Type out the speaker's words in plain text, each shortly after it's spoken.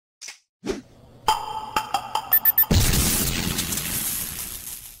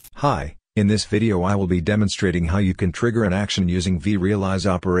Hi, in this video I will be demonstrating how you can trigger an action using vRealize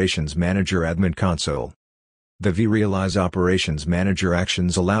Operations Manager Admin Console. The vRealize Operations Manager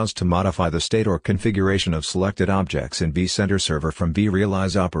Actions allows to modify the state or configuration of selected objects in vCenter server from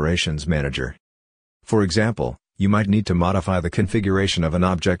vRealize Operations Manager. For example, you might need to modify the configuration of an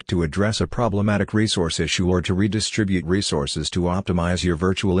object to address a problematic resource issue or to redistribute resources to optimize your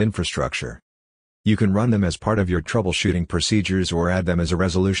virtual infrastructure. You can run them as part of your troubleshooting procedures or add them as a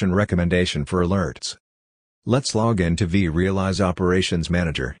resolution recommendation for alerts. Let's log into vRealize Operations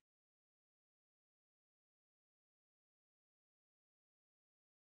Manager.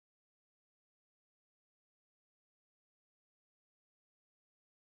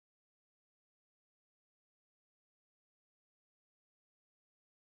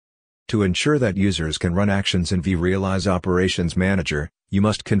 To ensure that users can run actions in vRealize Operations Manager, you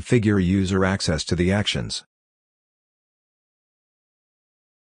must configure user access to the actions.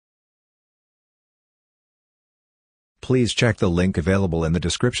 Please check the link available in the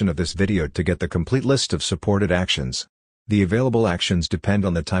description of this video to get the complete list of supported actions. The available actions depend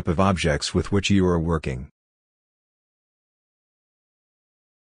on the type of objects with which you are working.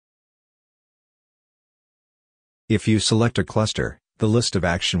 If you select a cluster, the list of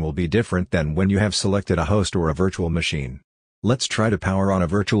action will be different than when you have selected a host or a virtual machine. Let's try to power on a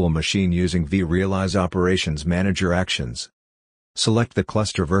virtual machine using vRealize Operations Manager Actions. Select the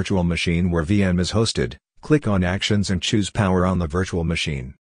cluster virtual machine where VM is hosted, click on Actions and choose Power on the virtual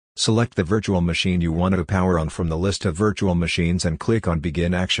machine. Select the virtual machine you want to power on from the list of virtual machines and click on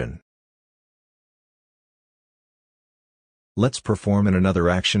Begin Action. Let's perform another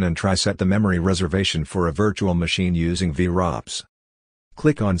action and try set the memory reservation for a virtual machine using vRops.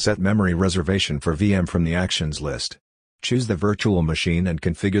 Click on Set Memory Reservation for VM from the Actions list. Choose the virtual machine and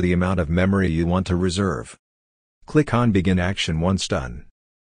configure the amount of memory you want to reserve. Click on Begin Action once done.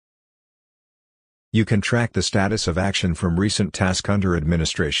 You can track the status of action from recent task under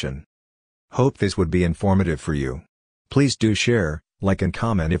administration. Hope this would be informative for you. Please do share, like and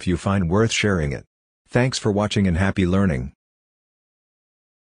comment if you find worth sharing it. Thanks for watching and happy learning.